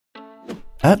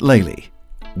At Lely,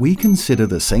 we consider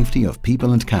the safety of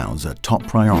people and cows a top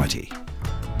priority.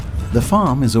 The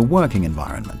farm is a working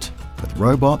environment with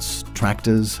robots,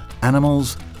 tractors,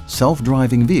 animals,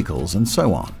 self-driving vehicles and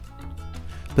so on.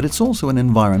 But it's also an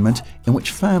environment in which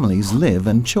families live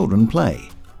and children play.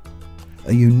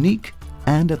 A unique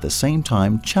and at the same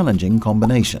time challenging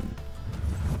combination.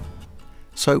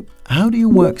 So, how do you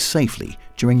work safely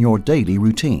during your daily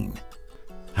routine?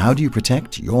 How do you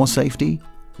protect your safety,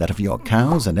 that of your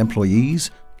cows and employees,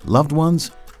 loved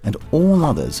ones, and all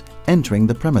others entering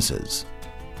the premises?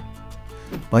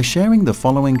 By sharing the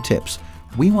following tips,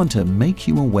 we want to make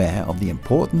you aware of the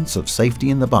importance of safety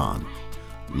in the barn,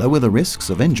 lower the risks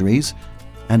of injuries,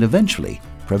 and eventually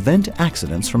prevent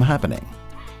accidents from happening.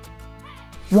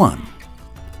 1.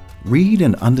 Read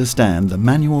and understand the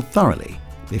manual thoroughly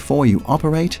before you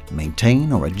operate,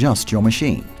 maintain, or adjust your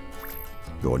machine.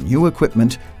 Your new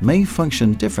equipment may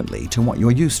function differently to what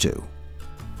you're used to.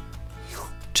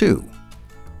 2.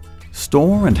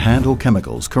 Store and handle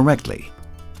chemicals correctly.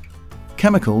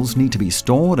 Chemicals need to be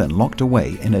stored and locked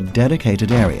away in a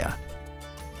dedicated area.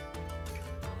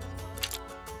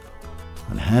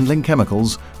 When handling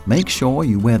chemicals, make sure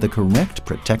you wear the correct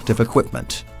protective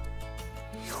equipment.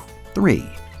 3.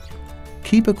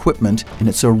 Keep equipment in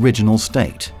its original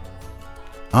state.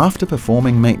 After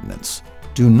performing maintenance,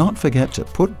 do not forget to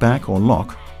put back or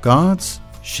lock guards,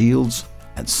 shields,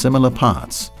 and similar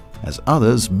parts, as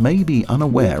others may be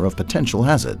unaware of potential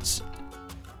hazards.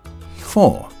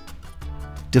 4.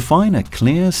 Define a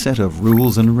clear set of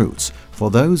rules and routes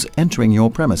for those entering your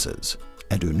premises,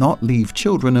 and do not leave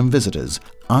children and visitors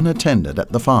unattended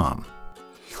at the farm.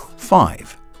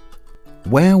 5.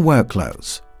 Wear work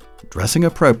clothes. Dressing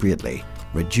appropriately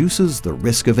reduces the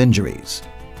risk of injuries.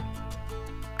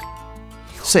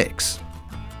 6.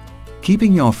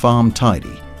 Keeping your farm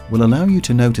tidy will allow you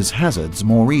to notice hazards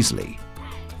more easily.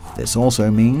 This also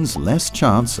means less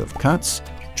chance of cuts,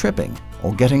 tripping,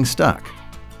 or getting stuck.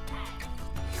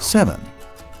 7.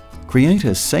 Create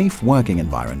a safe working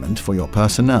environment for your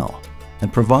personnel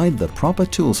and provide the proper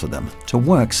tools for them to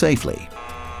work safely.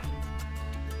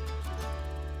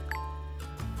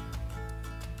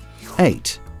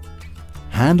 8.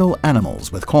 Handle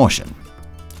animals with caution.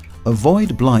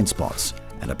 Avoid blind spots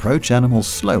and approach animals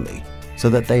slowly so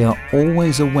that they are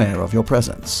always aware of your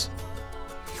presence.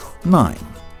 9.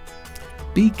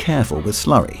 Be careful with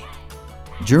slurry.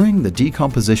 During the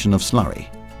decomposition of slurry,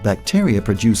 bacteria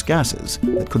produce gases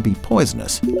that could be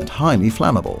poisonous and highly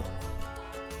flammable.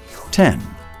 10.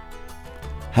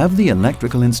 Have the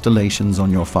electrical installations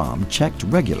on your farm checked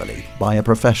regularly by a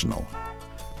professional.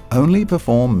 Only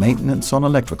perform maintenance on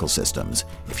electrical systems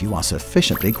if you are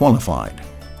sufficiently qualified.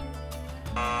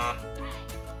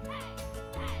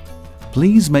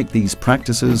 Please make these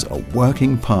practices a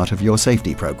working part of your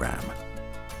safety program.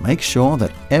 Make sure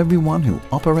that everyone who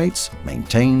operates,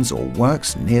 maintains, or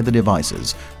works near the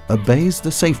devices obeys the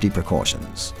safety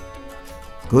precautions.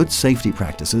 Good safety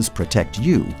practices protect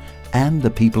you and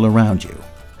the people around you.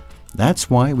 That's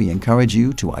why we encourage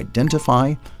you to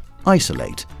identify,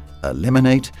 isolate,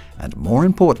 eliminate, and more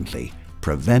importantly,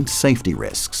 prevent safety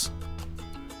risks.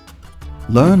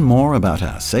 Learn more about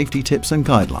our safety tips and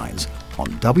guidelines on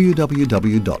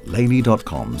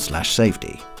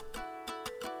www.lely.com/safety.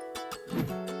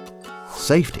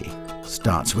 Safety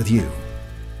starts with you.